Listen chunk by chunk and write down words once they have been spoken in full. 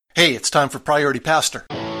Hey, it's time for Priority Pastor.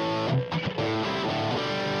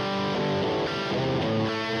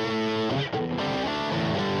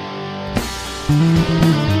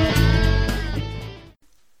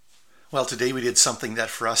 Well, today we did something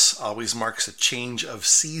that for us always marks a change of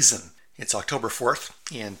season. It's October 4th,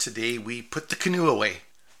 and today we put the canoe away.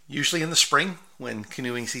 Usually in the spring, when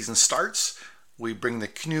canoeing season starts, we bring the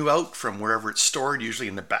canoe out from wherever it's stored, usually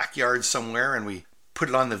in the backyard somewhere, and we put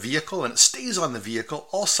it on the vehicle, and it stays on the vehicle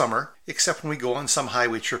all summer, except when we go on some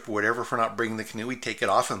highway trip or whatever. If we're not bringing the canoe, we take it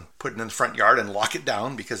off and put it in the front yard and lock it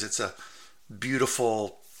down because it's a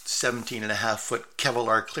beautiful 17.5-foot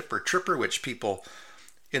Kevlar Clipper Tripper, which people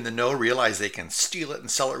in the know realize they can steal it and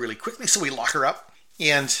sell it really quickly, so we lock her up.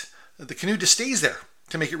 And the canoe just stays there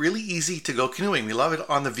to make it really easy to go canoeing. We love it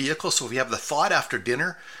on the vehicle, so if we have the thought after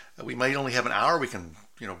dinner, we might only have an hour, we can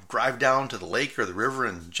drive down to the lake or the river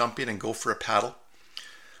and jump in and go for a paddle.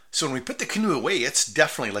 So when we put the canoe away, it's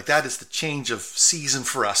definitely like that is the change of season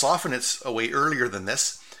for us. Often it's away earlier than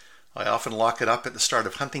this. I often lock it up at the start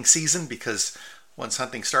of hunting season because once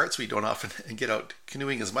hunting starts, we don't often get out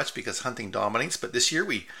canoeing as much because hunting dominates. But this year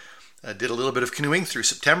we did a little bit of canoeing through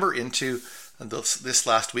September into this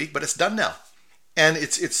last week, but it's done now. And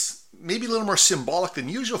it's maybe a little more symbolic than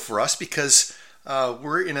usual for us because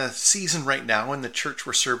we're in a season right now in the church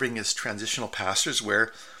we're serving as transitional pastors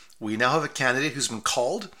where we now have a candidate who's been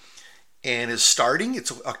called and is starting.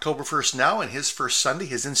 It's October 1st now, and his first Sunday,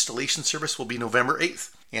 his installation service will be November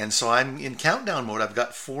 8th. And so I'm in countdown mode. I've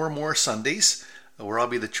got 4 more Sundays where I'll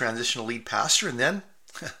be the transitional lead pastor, and then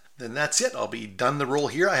that's it. I'll be done the role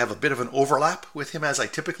here. I have a bit of an overlap with him as I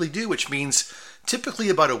typically do, which means typically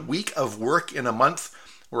about a week of work in a month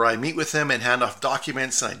where I meet with him and hand off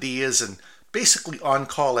documents and ideas and basically on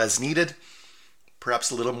call as needed.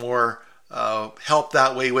 Perhaps a little more help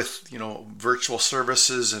that way with virtual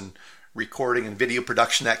services and recording and video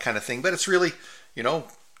production, that kind of thing. But it's really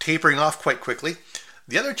tapering off quite quickly.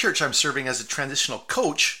 The other church I'm serving as a transitional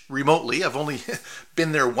coach remotely, I've only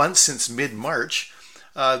been there once since mid-March.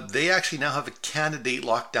 They actually now have a candidate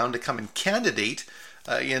locked down to come and candidate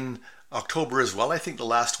in October as well. I think the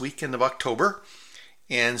last weekend of October.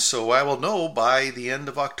 And so I will know by the end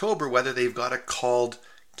of October whether they've got a called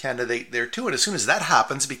candidate there too. And as soon as that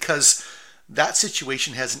happens, because that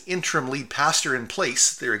situation has an interim lead pastor in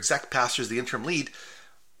place, their exec pastor is the interim lead,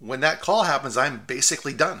 when that call happens, I'm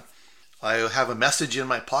basically done. I have a message in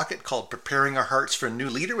my pocket called Preparing Our Hearts for a New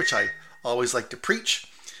Leader, which I always like to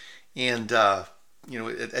preach. And, at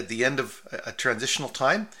the end of a transitional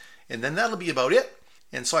time, and then that'll be about it.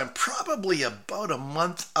 And so I'm probably about a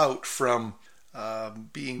month out from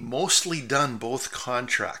being mostly done both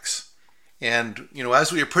contracts. And,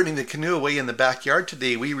 as we were putting the canoe away in the backyard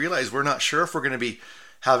today, we realized we're not sure if we're going to be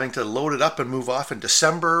having to load it up and move off in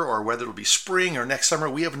December or whether it'll be spring or next summer.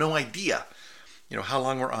 We have no idea, how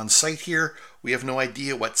long we're on site here. We have no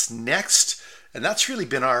idea what's next. And that's really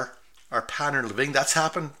been our pattern of living. That's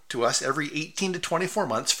happened to us every 18 to 24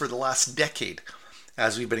 months for the last decade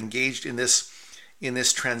as we've been engaged in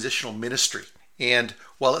this transitional ministry. And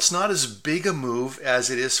while it's not as big a move as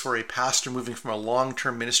it is for a pastor moving from a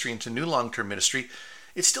long-term ministry into new long-term ministry,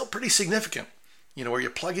 it's still pretty significant. Where you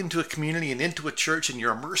plug into a community and into a church and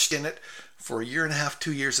you're immersed in it for 1.5 to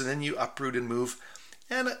 2 years, and then you uproot and move.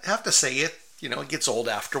 And I have to say it gets old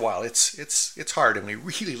after a while. It's hard, and we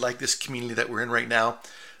really like this community that we're in right now.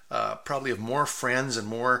 Probably have more friends and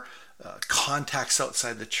more contacts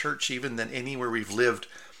outside the church even than anywhere we've lived.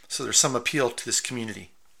 So there's some appeal to this community.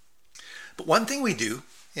 But one thing we do,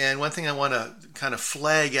 and one thing I want to kind of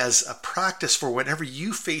flag as a practice for whenever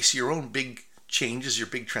you face your own big changes, your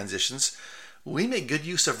big transitions, we make good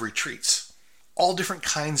use of retreats. All different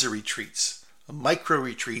kinds of retreats, micro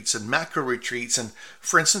retreats and macro retreats. And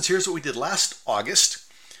for instance, here's what we did last August.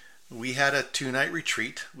 We had a 2-night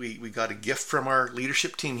retreat. We got a gift from our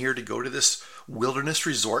leadership team here to go to this wilderness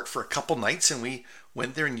resort for a couple nights, and we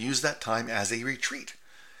went there and used that time as a retreat.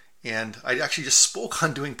 And I actually just spoke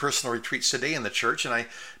on doing personal retreats today in the church, and I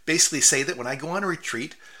basically say that when I go on a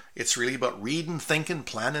retreat, it's really about reading, thinking,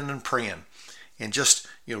 planning, and praying, and just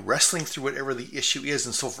wrestling through whatever the issue is.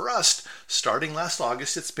 And so for us, starting last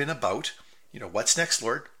August, it's been about what's next,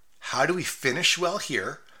 Lord? How do we finish well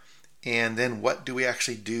here? And then what do we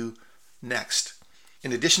actually do next?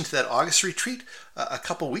 In addition to that August retreat, a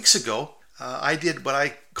couple weeks ago, I did what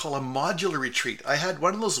I call a modular retreat. I had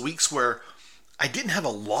one of those weeks where I didn't have a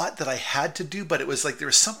lot that I had to do, but it was like there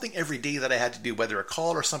was something every day that I had to do, whether a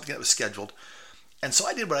call or something that was scheduled. And so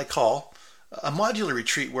I did what I call a modular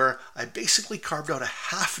retreat, where I basically carved out a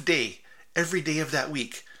half day every day of that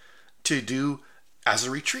week to do as a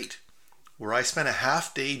retreat, where I spent a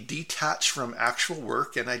half day detached from actual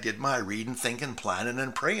work and I did my reading, thinking, planning,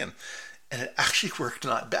 and praying. And it actually worked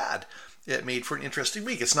not bad. It made for an interesting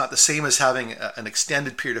week. It's not the same as having an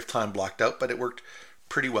extended period of time blocked out, but it worked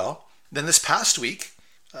pretty well. Then this past week,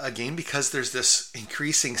 again, because there's this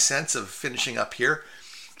increasing sense of finishing up here,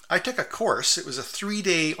 I took a course. It was a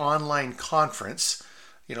 3-day online conference,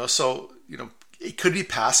 so it could be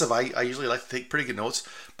passive. I usually like to take pretty good notes,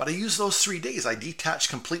 but I use those 3 days. I detach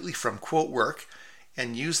completely from quote work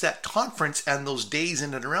and use that conference and those days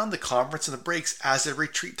in and around the conference and the breaks as a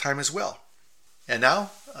retreat time as well. And now,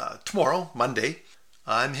 tomorrow, Monday,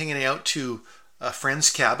 I'm hanging out to a friend's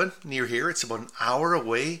cabin near here. It's about an hour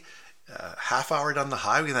away, half hour down the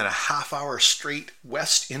highway, and then a half hour straight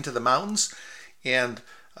west into the mountains. And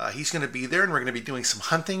he's going to be there, and we're going to be doing some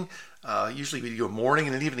hunting. Usually we do a morning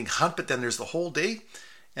and an evening hunt, but then there's the whole day.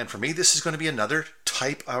 And for me, this is going to be another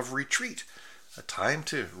type of retreat, a time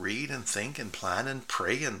to read and think and plan and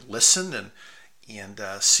pray and listen and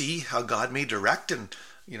see how God may direct. And,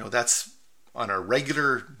 that's on our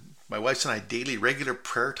regular, my wife's and I, daily regular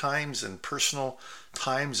prayer times and personal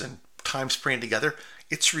times and times praying together.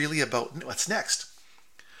 It's really about what's next.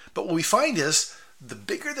 But what we find is the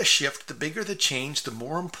bigger the shift, the bigger the change, the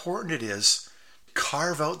more important it is to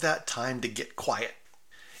carve out that time to get quiet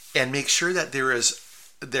and make sure that there is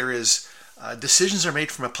decisions are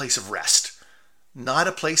made from a place of rest, not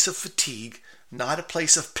a place of fatigue, not a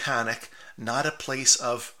place of panic, not a place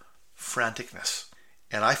of franticness.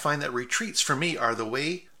 And I find that retreats for me are the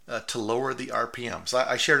way to lower the RPMs.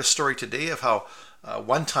 I shared a story today of how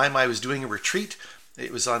one time I was doing a retreat.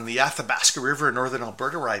 It was on the Athabasca River in northern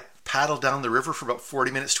Alberta, where I paddled down the river for about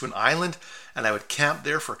 40 minutes to an island, and I would camp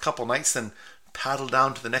there for a couple nights, then paddle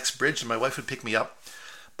down to the next bridge, and my wife would pick me up.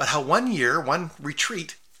 But how one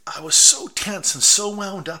retreat, I was so tense and so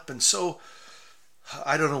wound up and so,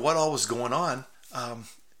 I don't know what all was going on,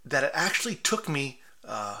 that it actually took me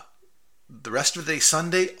the rest of the day,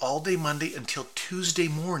 Sunday, all day Monday, until Tuesday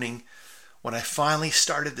morning, when I finally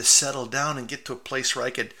started to settle down and get to a place where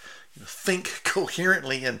I could think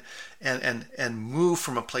coherently and move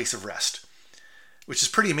from a place of rest, which is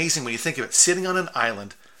pretty amazing when you think of it. Sitting on an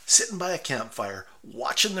island, sitting by a campfire,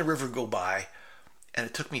 watching the river go by, and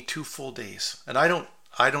it took me 2 full days. And I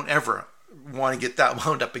don't ever want to get that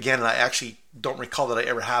wound up again, and I actually don't recall that I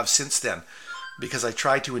ever have since then, because I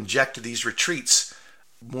try to inject these retreats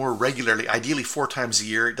more regularly, ideally 4 times a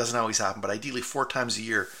year. It doesn't always happen, but ideally 4 times a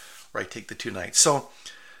year where I take the 2 nights. So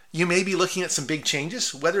you may be looking at some big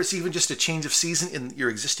changes, whether it's even just a change of season in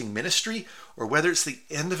your existing ministry, or whether it's the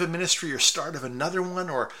end of a ministry or start of another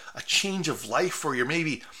one, or a change of life, or you're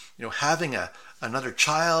maybe having another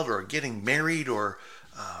child or getting married, or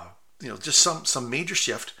just some major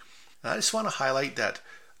shift. And I just want to highlight that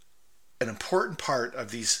an important part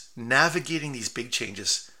of navigating these big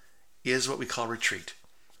changes is what we call retreat.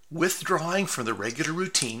 Withdrawing from the regular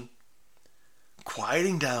routine,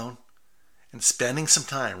 quieting down, and spending some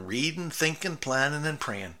time reading, thinking, planning, and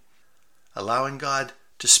praying, allowing God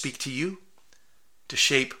to speak to you, to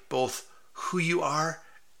shape both who you are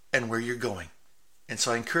and where you're going. And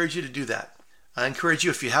so I encourage you to do that. I encourage you,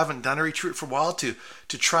 if you haven't done a retreat for a while, to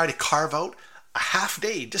try to carve out a half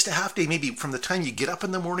day, just a half day, maybe from the time you get up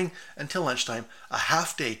in the morning until lunchtime, a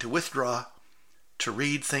half day to withdraw, to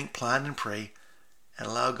read, think, plan, and pray, and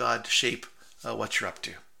allow God to shape what you're up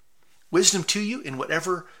to. Wisdom to you in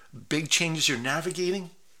whatever big changes you're navigating.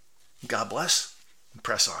 God bless, and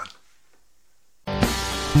press on.